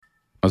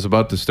I was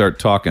about to start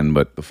talking,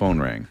 but the phone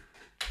rang.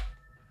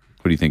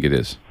 What do you think it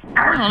is?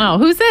 I don't know.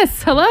 Who's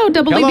this? Hello,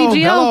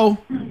 WBGO.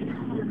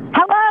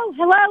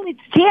 Hello, it's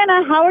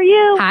Jana. How are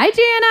you? Hi,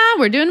 Jana.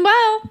 We're doing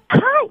well.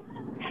 Hi.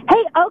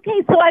 Hey,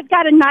 okay, so I've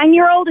got a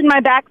 9-year-old in my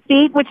back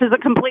seat, which is a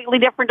completely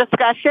different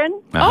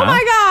discussion. Oh,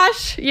 my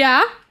gosh.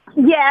 Yeah?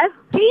 Yes,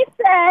 she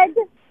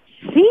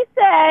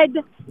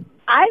said,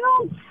 I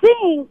don't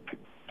think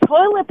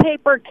toilet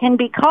paper can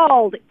be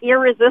called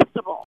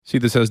irresistible. See,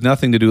 this has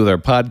nothing to do with our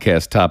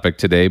podcast topic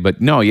today,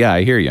 but no, yeah,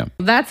 I hear you.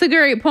 That's a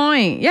great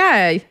point.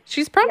 Yeah,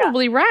 she's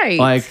probably right.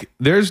 Like,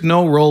 there's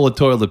no roll of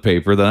toilet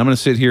paper that I'm going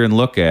to sit here and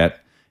look at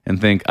and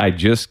think, I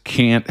just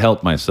can't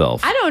help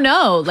myself. I don't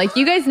know. Like,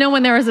 you guys know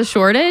when there was a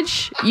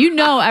shortage? You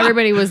know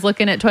everybody was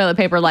looking at toilet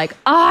paper like,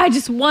 oh, I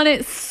just want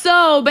it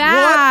so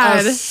bad.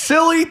 What a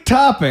silly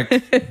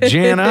topic,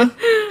 Jana.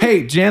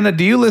 Hey, Jana,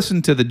 do you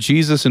listen to the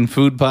Jesus and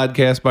Food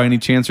podcast by any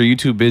chance? Or are you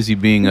too busy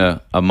being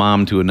a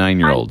mom to a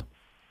 9-year-old?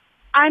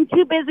 I'm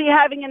too busy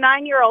having a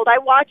 9-year-old. I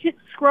watch it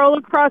scroll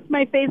across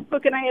my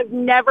Facebook, and I have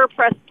never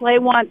pressed play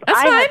once.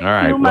 That's fine.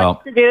 I have too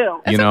much to do.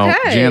 You know,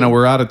 okay. Jana,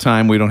 we're out of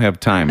time. We don't have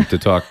time to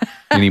talk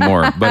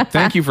anymore. But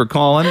thank you for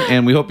calling,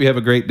 and we hope you have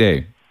a great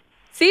day.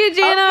 See you,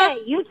 Jana.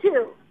 Okay, you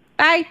too.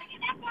 Bye.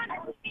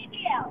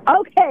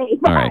 Okay,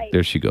 bye. All right,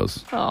 there she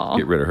goes. Aw.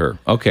 Get rid of her.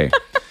 Okay.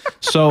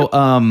 So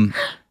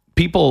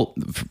people,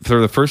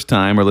 for the first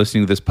time, are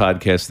listening to this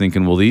podcast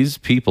thinking, well, these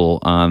people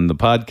on the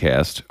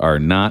podcast are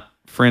not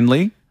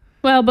friendly.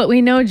 Well, but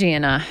we know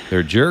Jana.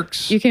 They're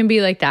jerks. You can be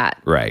like that.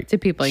 Right. To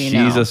people you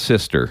know. She's a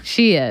sister.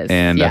 She is.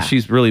 And yeah.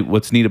 she's really,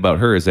 what's neat about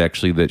her is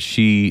actually that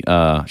she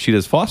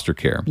does foster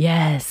care.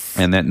 Yes.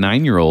 And that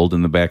 9-year-old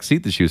in the back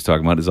seat that she was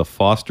talking about is a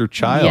foster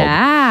child.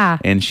 Yeah.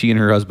 And she and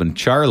her husband,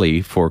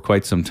 Charlie, for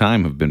quite some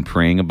time have been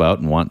praying about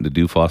and wanting to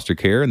do foster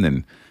care. And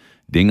then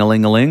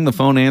ding-a-ling-a-ling, the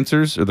phone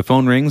answers, or the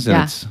phone rings,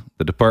 and it's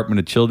the Department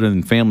of Children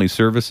and Family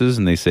Services.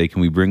 And they say,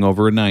 can we bring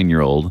over a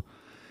 9-year-old?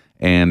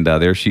 And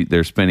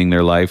they're spending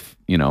their life,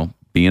 you know,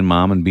 being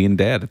mom and being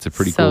dad. It's a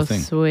pretty cool thing.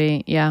 So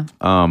sweet, yeah.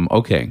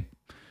 Okay.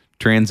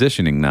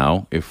 Transitioning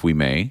now, if we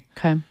may.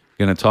 Okay.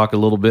 Going to talk a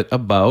little bit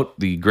about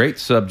the great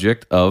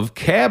subject of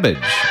cabbage.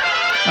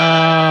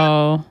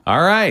 Oh.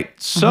 All right.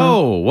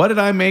 So, what did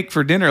I make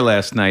for dinner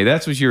last night?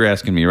 That's what you're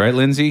asking me, right,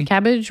 Lindsay?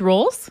 Cabbage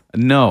rolls?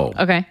 No.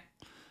 Okay.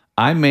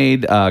 I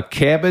made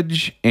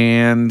cabbage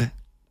and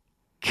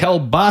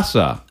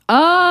kielbasa.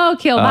 Oh,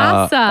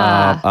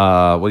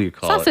 kielbasa. What do you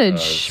call it?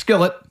 Sausage.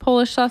 Skillet.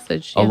 Polish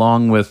sausage. Yeah.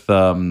 Along with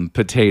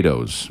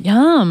potatoes.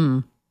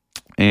 Yum.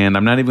 And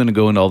I'm not even going to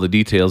go into all the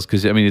details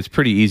because, I mean, it's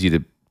pretty easy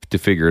to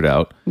figure it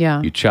out.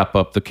 Yeah. You chop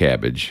up the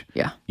cabbage.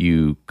 Yeah.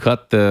 You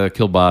cut the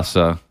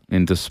kielbasa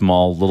into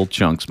small little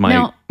chunks.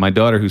 My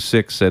daughter, who's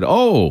 6, said,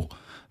 oh,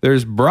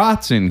 there's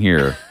brats in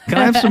here. Can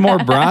I have some more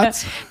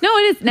brats? No,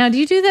 it is. Now,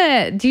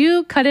 do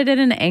you cut it at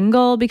an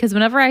angle? Because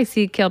whenever I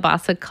see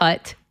kielbasa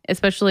cut,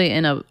 especially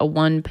in a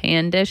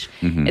one-pan dish,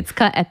 it's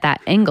cut at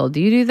that angle.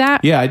 Do you do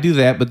that? Yeah, I do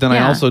that, but then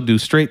I also do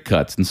straight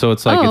cuts. And so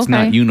it's like it's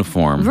not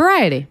uniform.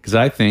 Variety. Because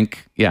I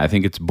think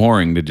it's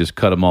boring to just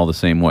cut them all the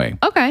same way.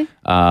 Okay.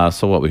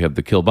 So what? We have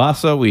the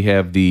kielbasa, we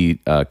have the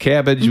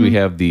cabbage, we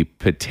have the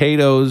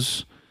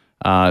potatoes.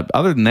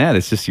 Other than that,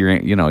 it's just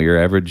your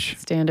average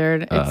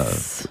standard.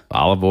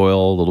 Olive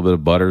oil, a little bit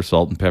of butter,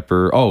 salt and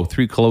pepper. Oh,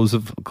 3 cloves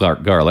of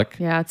garlic.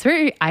 Yeah, it's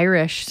very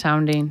Irish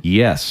sounding.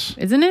 Yes.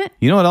 Isn't it?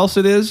 You know what else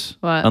it is?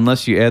 What?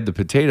 Unless you add the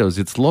potatoes,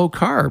 it's low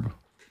carb.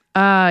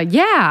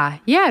 Yeah,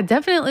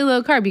 definitely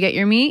low carb. You get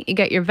your meat, you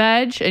get your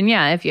veg, and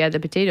if you add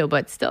the potato,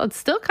 but it's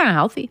still kind of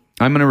healthy.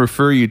 I'm going to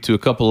refer you to a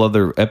couple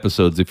other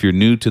episodes. If you're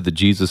new to the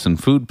Jesus and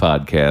Food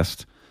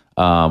podcast,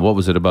 what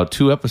was it? About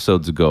 2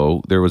 episodes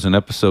ago, there was an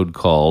episode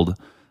called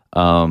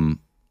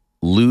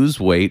Lose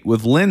Weight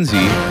with Lindsay,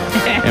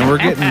 and we're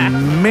getting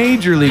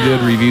majorly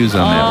good reviews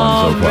on that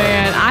one so far.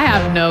 Man, I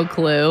have no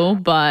clue,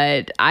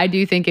 but I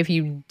do think if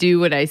you do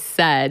what I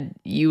said,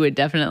 you would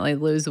definitely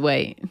lose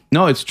weight.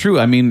 No, it's true.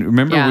 I mean,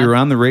 remember we were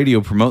on the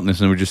radio promoting this,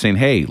 and we were just saying,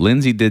 hey,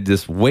 Lindsay did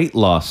this weight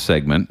loss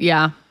segment.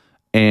 Yeah.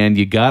 And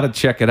you got to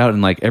check it out.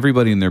 And like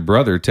everybody and their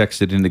brother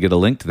texted in to get a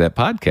link to that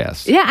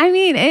podcast. Yeah, I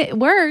mean, it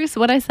works.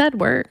 What I said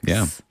works.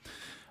 Yeah.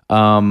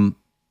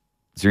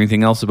 Is there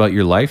anything else about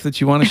your life that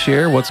you want to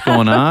share? What's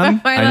going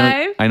on?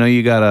 I know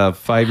you got a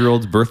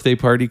 5-year-old's birthday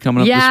party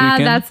coming up this weekend.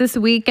 Yeah, that's this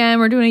weekend.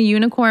 We're doing a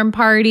unicorn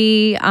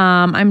party.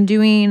 I'm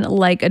doing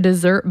like a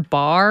dessert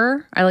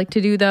bar. I like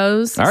to do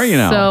those. Are you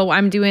now? So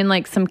I'm doing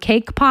like some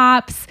cake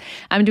pops.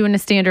 I'm doing a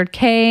standard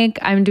cake.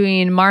 I'm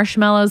doing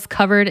marshmallows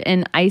covered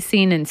in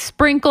icing and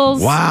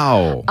sprinkles.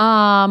 Wow.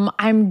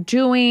 I'm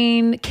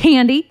doing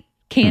candy.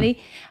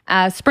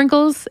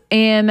 Sprinkles,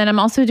 and then I'm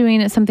also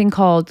doing something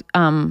called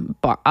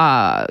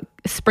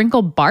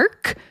sprinkle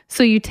bark.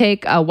 So you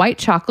take a white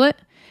chocolate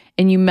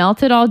and you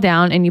melt it all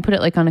down and you put it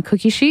like on a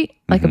cookie sheet,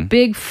 like a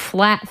big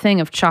flat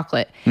thing of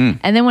chocolate. And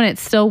then when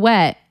it's still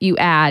wet, you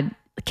add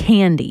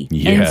candy and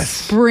Yes.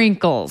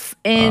 sprinkles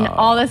and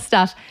all this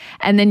stuff.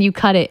 And then you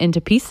cut it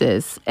into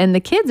pieces and the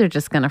kids are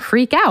just going to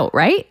freak out,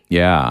 right?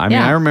 Yeah. I mean,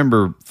 Yeah. I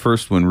remember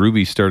first when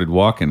Ruby started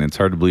walking, it's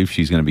hard to believe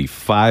she's going to be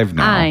 5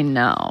 now. I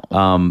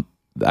know.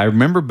 I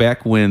remember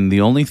back when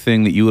the only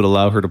thing that you would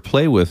allow her to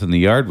play with in the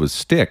yard was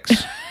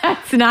sticks.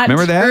 That's not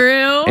Remember that?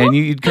 true. And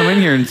you'd come in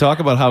here and talk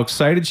about how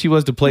excited she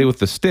was to play with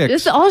the sticks.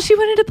 That's all she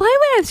wanted to play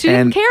with. She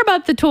And didn't care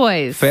about the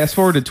toys. Fast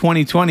forward to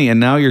 2020, and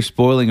now you're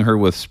spoiling her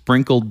with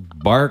sprinkled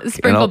bark. and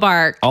Sprinkled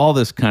bark. All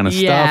this kind of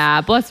stuff.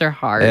 Yeah, bless her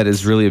heart. That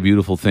is really a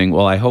beautiful thing.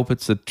 Well, I hope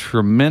it's a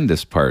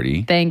tremendous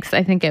party. Thanks.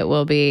 I think it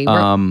will be.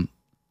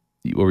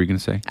 What were you going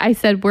to say? I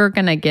said we're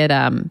going to get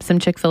some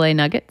Chick-fil-A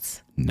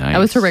nuggets. Nice. That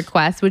was her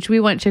request, which we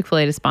want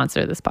Chick-fil-A to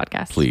sponsor this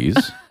podcast. Please.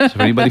 So if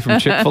anybody from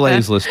Chick-fil-A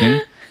is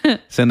listening,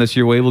 send us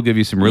your way. We'll give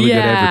you some really good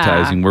Yeah.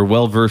 advertising. We're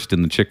well versed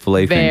in the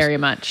Chick-fil-A things. Very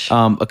much.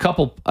 A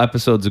couple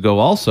episodes ago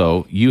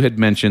also, you had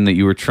mentioned that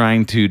you were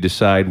trying to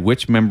decide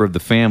which member of the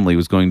family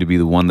was going to be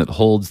the one that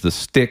holds the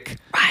stick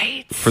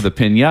right. for the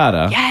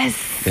piñata.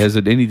 Yes. Has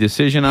any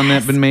decision on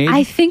that been made?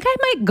 I think I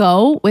might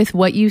go with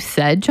what you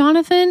said,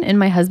 Jonathan, and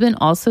my husband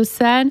also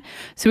said.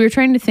 So we were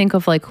trying to think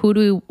of like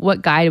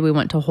what guy do we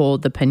want to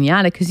hold the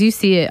piñata? Because you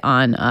see it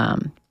on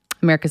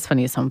America's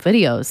Funniest Home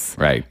Videos.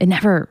 Right. It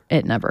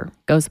never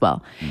goes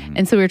well.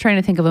 And so we were trying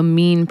to think of a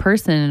mean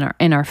person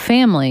in our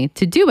family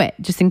to do it,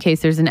 just in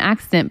case there's an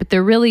accident. But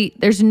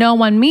there's no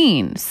one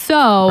mean.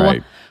 So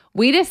Right.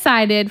 we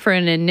decided for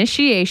an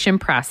initiation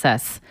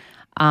process,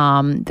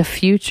 the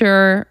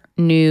future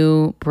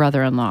new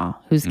brother-in-law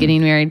who's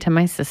getting married to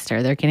my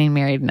sister. They're getting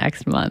married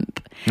next month.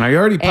 Now, you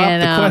already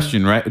popped the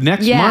question, right?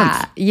 Next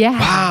month. Yeah.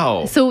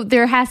 Wow. So and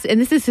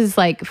this is his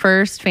like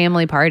first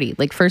family party,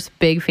 like first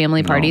big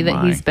family party that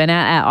my. he's been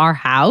at our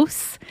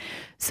house.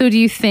 So do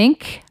you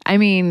think,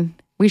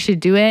 we should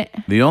do it?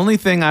 The only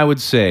thing I would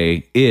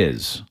say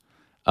is,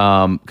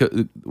 what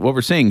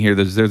we're saying here,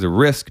 there's a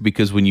risk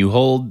because when you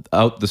hold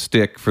out the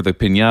stick for the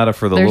piñata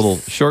for the There's little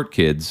short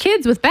kids,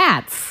 Kids with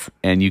bats.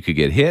 and you could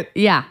get hit,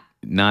 Yeah.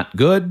 not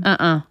good.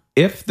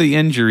 If the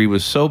injury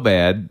was so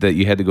bad that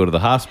you had to go to the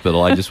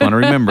hospital, I just want to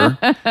remember,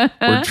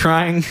 we're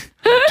trying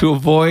to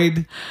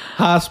avoid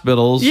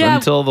hospitals Yeah.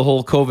 until the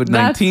whole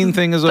COVID-19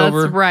 thing is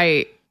over. That's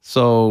right.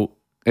 So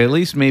at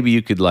least maybe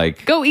you could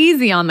Go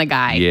easy on the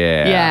guy.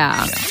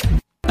 Yeah.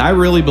 I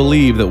really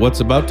believe that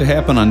what's about to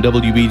happen on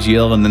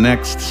WBGL in the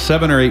next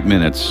 7 or 8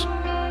 minutes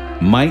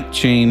might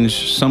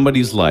change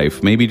somebody's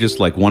life, maybe just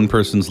like one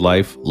person's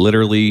life,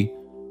 literally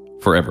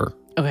forever.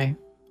 Okay.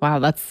 Wow,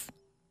 that's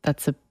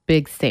a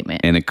big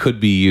statement. And it could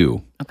be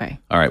you. Okay.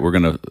 All right, we're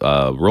going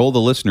to roll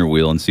the listener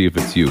wheel and see if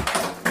it's you.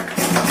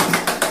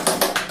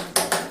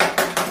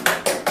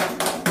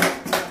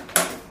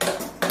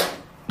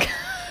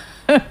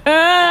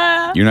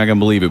 You're not going to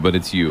believe it, but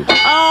it's you.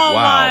 Oh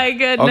Wow. my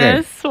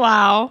goodness.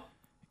 Wow.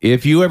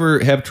 If you ever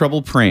have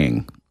trouble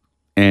praying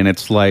and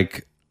it's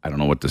like, I don't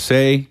know what to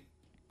say,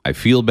 I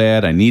feel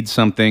bad, I need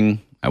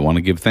something, I want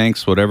to give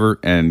thanks, whatever,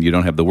 and you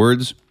don't have the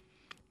words,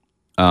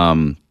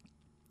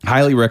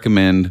 highly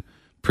recommend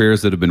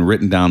prayers that have been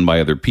written down by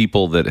other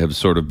people that have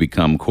sort of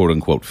become quote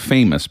unquote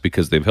famous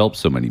because they've helped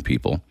so many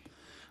people.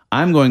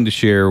 I'm going to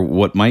share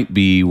what might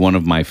be one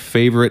of my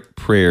favorite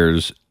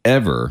prayers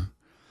ever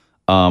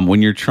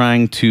when you're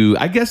trying to,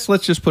 I guess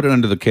let's just put it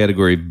under the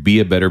category of be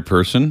a better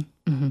person.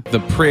 The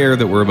prayer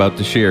that we're about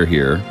to share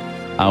here,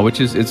 which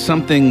is, it's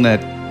something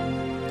that,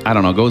 I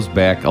don't know, goes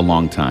back a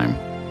long time,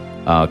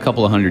 a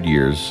couple of 100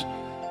 years,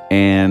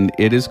 and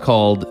it is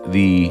called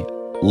the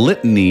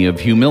Litany of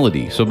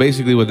Humility. So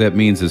basically what that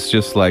means is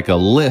just like a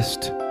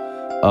list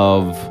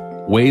of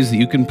ways that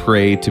you can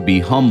pray to be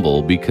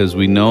humble, because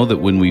we know that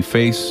when we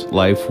face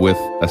life with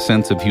a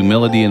sense of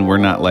humility and we're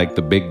not like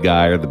the big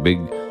guy or the big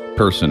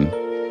person,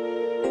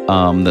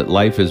 that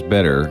life is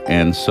better.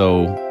 And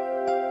so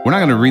we're not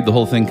going to read the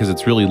whole thing because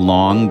it's really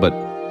long, but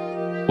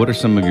what are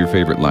some of your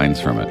favorite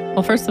lines from it?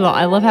 Well, first of all,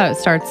 I love how it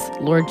starts,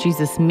 Lord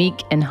Jesus,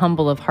 meek and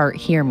humble of heart,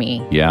 hear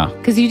me. Yeah.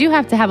 Because you do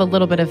have to have a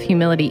little bit of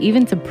humility,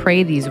 even to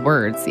pray these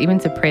words, even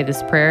to pray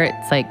this prayer.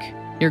 It's like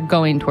you're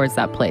going towards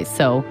that place.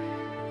 So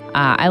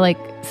I like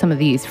some of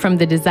these. From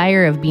the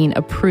desire of being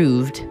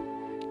approved,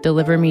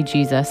 deliver me,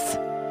 Jesus.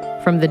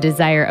 From the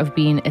desire of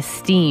being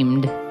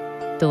esteemed,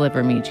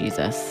 deliver me,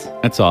 Jesus.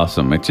 That's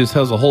awesome. It just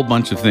has a whole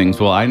bunch of things.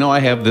 Well, I know I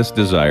have this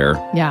desire,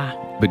 Yeah.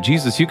 but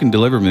Jesus, you can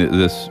deliver me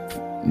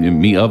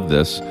of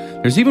this.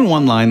 There's even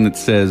one line that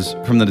says,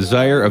 from the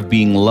desire of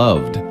being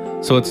loved.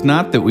 So it's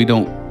not that we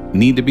don't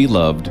need to be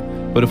loved,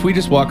 but if we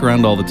just walk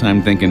around all the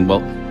time thinking,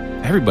 well,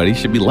 everybody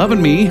should be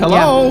loving me.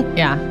 Hello.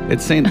 Yeah.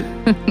 It's saying,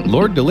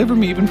 Lord, deliver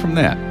me even from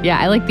that. Yeah,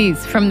 I like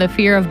these. From the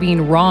fear of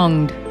being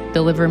wronged,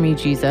 deliver me,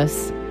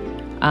 Jesus.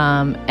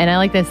 And I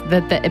like this,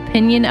 that the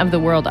opinion of the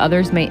world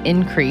others may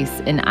increase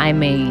and I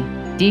may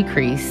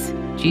decrease.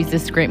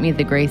 Jesus, grant me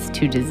the grace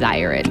to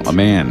desire it. Oh,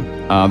 man.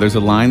 There's a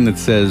line that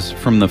says,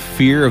 from the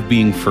fear of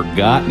being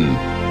forgotten.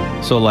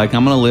 So, like,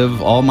 I'm going to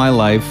live all my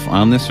life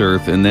on this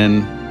earth, and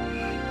then,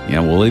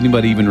 will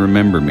anybody even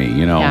remember me?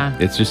 Yeah.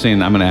 It's just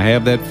saying I'm going to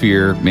have that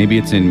fear. Maybe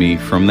it's in me.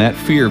 From that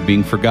fear of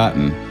being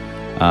forgotten,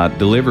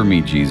 Deliver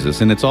me,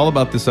 Jesus. And it's all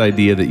about this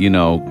idea that,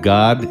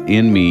 God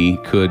in me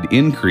could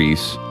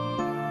increase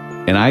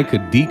and I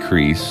could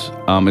decrease.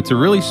 It's a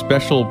really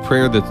special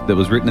prayer that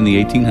was written in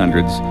the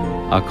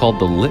 1800s called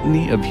the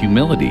Litany of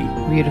Humility.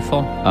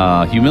 Beautiful.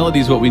 Humility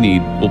is what we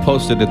need. We'll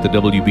post it at the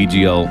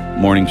WBGL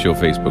Morning Show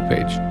Facebook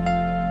page.